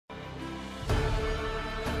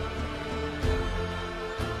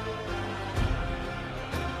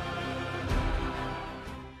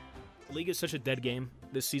League is such a dead game.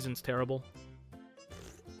 This season's terrible.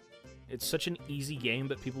 It's such an easy game,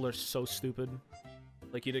 but people are so stupid.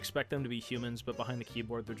 Like, you'd expect them to be humans, but behind the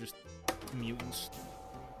keyboard, they're just mutants.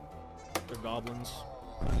 They're goblins.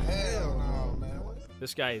 Hell no, man.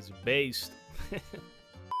 This guy is based.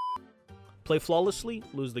 Play flawlessly,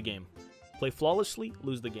 lose the game. Play flawlessly,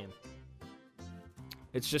 lose the game.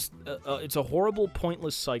 It's just, it's a horrible,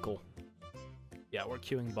 pointless cycle. Yeah, we're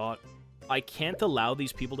queuing bot. I can't allow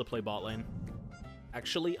these people to play bot lane.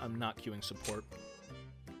 Actually, I'm not queuing support.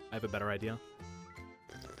 I have a better idea.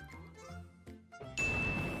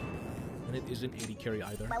 And it isn't 80 carry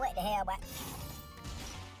either. What the hell, what?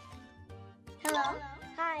 Hello?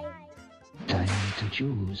 Hi. Time to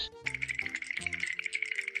choose.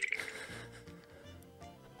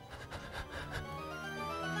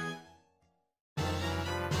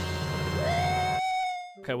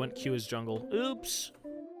 Okay, I went Q as jungle. Oops!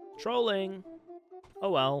 Trolling!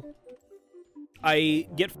 Oh well. I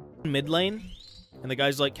get mid lane, and the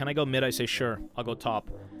guy's like, can I go mid? I say, sure, I'll go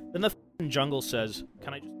top. Then the jungle says,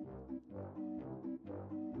 can I just...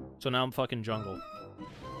 So now I'm fucking jungle.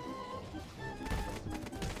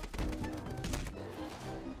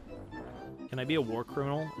 Can I be a war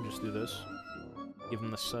criminal and just do this? Give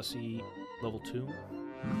him the sussy level 2?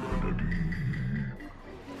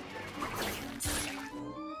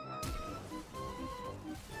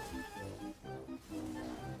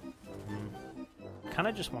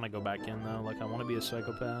 Kinda just want to go back in though, like I want to be a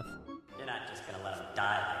psychopath. You're not just gonna let him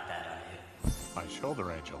die like that, are you? My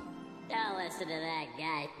shoulder angel. Don't listen to that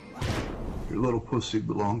guy. Your little pussy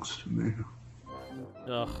belongs to me.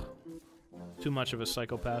 Ugh. Too much of a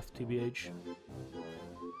psychopath, TBH.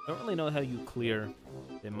 Don't really know how you clear.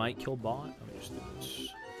 They might kill bot. Let me just do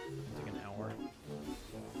this. Take an hour.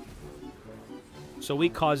 So we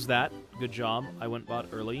caused that. Good job. I went bot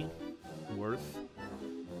early. Worth.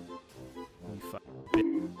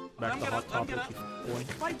 Back to hot topic, you boy.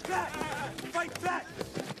 Fight back! Fight back!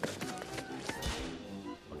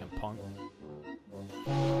 Fucking punk.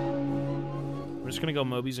 We're just gonna go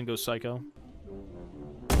Mobies and go Psycho.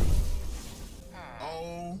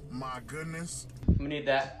 Oh my goodness. We need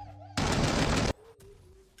that.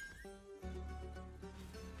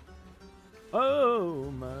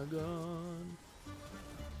 Oh my god.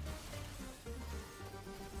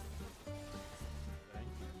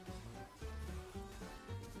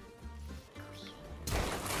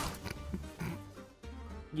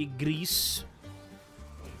 You grease.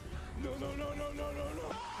 No.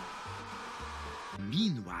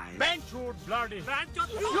 Meanwhile...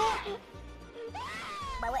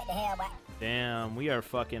 What the hell, what? Damn, we are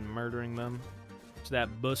fucking murdering them. It's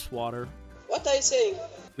that bus water. What are you saying?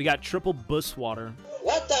 We got triple bus water.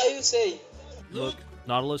 What are you saying? Look,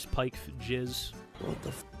 Nautilus, Pike, Jizz. What the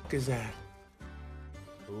f is that?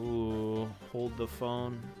 Ooh, hold the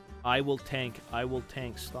phone. I will tank,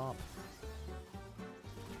 stop.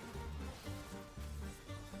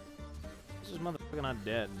 This is motherfucking not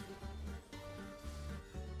dead.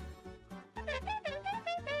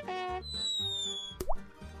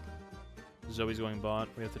 Zoe's going bot,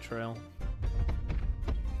 we have to trail.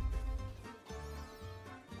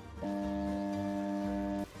 Fucking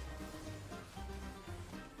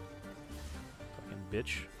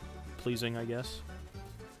bitch. Pleasing, I guess.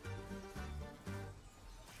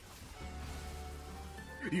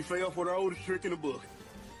 You fell for the oldest trick in the book.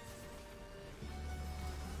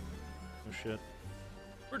 Oh shit.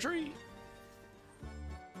 Retreat!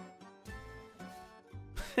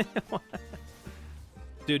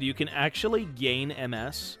 Dude, you can actually gain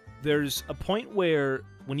MS. There's a point where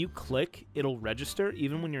when you click, it'll register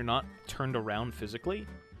even when you're not turned around physically.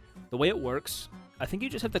 The way it works, I think you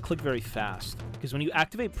just have to click very fast. Because when you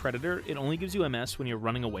activate Predator, it only gives you MS when you're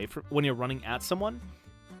running away from when you're running at someone.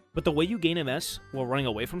 But the way you gain MS while running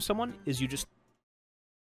away from someone is you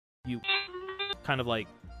kind of like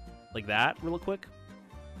that real quick.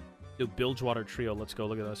 Dude, Bilgewater Trio, let's go,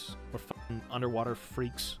 look at us. We're fucking underwater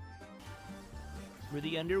freaks. We're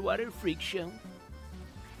the Underwater Freak Show.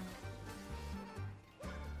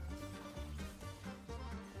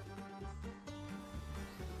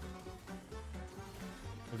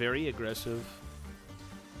 Very aggressive.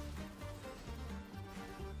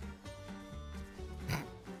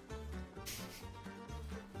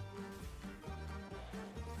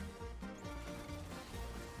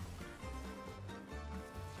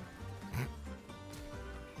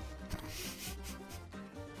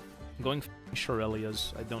 I'm going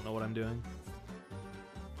Shirelias. I don't know what I'm doing.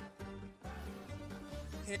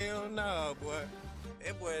 Hell no, boy.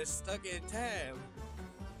 That boy is stuck in time.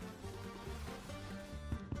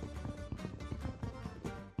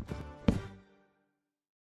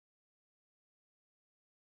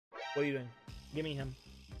 What are you doing? Give me him.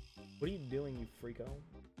 What are you doing, you freako?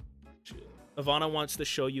 Ivana wants to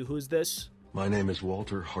show you who's this. My name is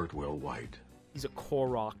Walter Hartwell White. He's a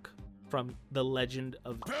Korok from The Legend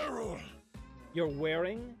of Peril. You're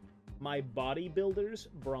wearing my bodybuilder's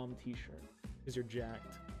Braum t-shirt because you're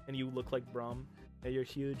jacked and you look like Braum. Yeah, you're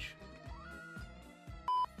huge.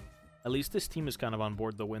 At least this team is kind of on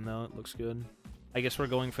board the win, though. It looks good. I guess we're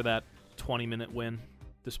going for that 20-minute win,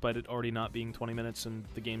 despite it already not being 20 minutes and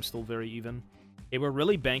the game's still very even. Hey, we're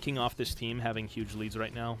really banking off this team having huge leads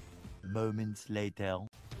right now. Moments later.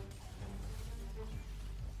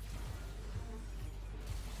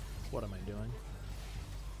 What am I doing?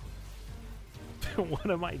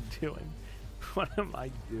 What am I doing? What am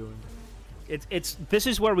I doing? This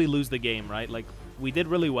is where we lose the game, right? Like, we did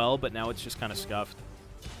really well, but now it's just kind of scuffed.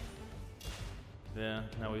 Yeah,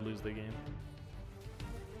 now we lose the game.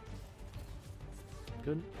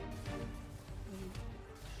 Good.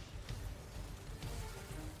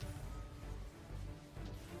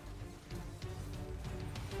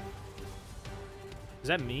 Is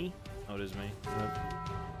that me? Oh, it is me.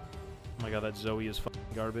 Oh my god, that Zoe is fucking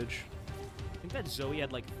garbage. I think that Zoe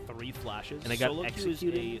had like 3 flashes. And I got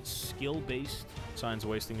executed. A skill-based. Signs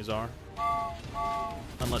wasting his R.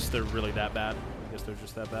 Unless they're really that bad. I guess they're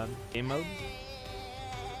just that bad. Game mode?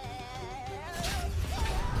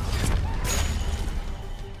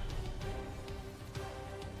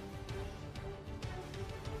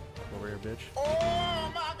 Over here, bitch.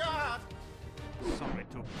 Oh my god! Sorry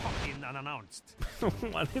to pop in unannounced.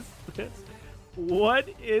 What is this? What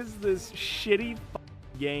is this shitty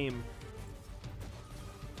game?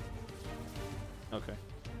 Okay.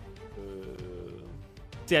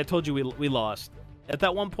 See, I told you we lost. At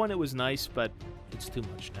that one point it was nice, but it's too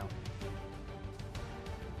much now.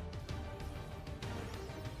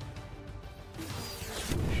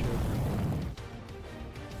 Shit.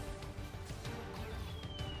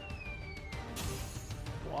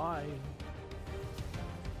 Why?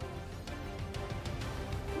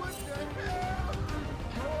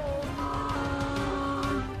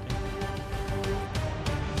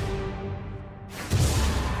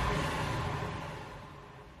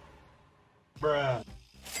 Bruh.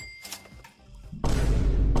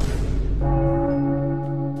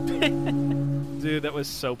 Dude, that was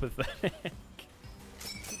so pathetic.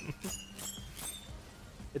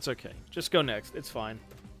 It's okay. Just go next. It's fine.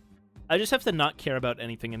 I just have to not care about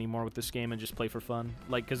anything anymore with this game and just play for fun.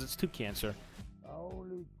 Like, because it's too cancer. What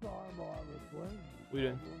are you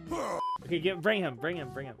doing? Okay, bring him.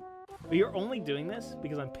 But you're only doing this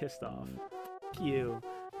because I'm pissed off. Fuck you.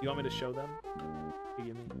 You want me to show them?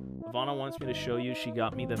 Give me. Ivana wants me to show you she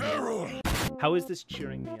got me the mirror. How is this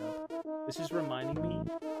cheering me up? This is reminding me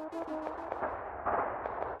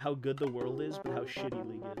how good the world is, but how shitty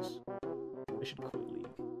League is. I should quit League.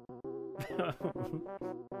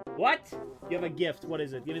 What? You have a gift. What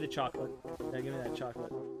is it? Give me the chocolate. Yeah, give me that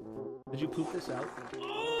chocolate. Did you poop this out?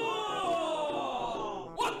 Oh!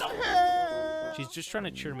 What the hell? She's just trying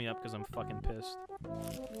to cheer me up because I'm fucking pissed.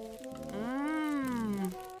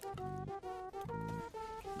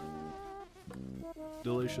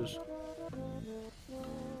 Delicious.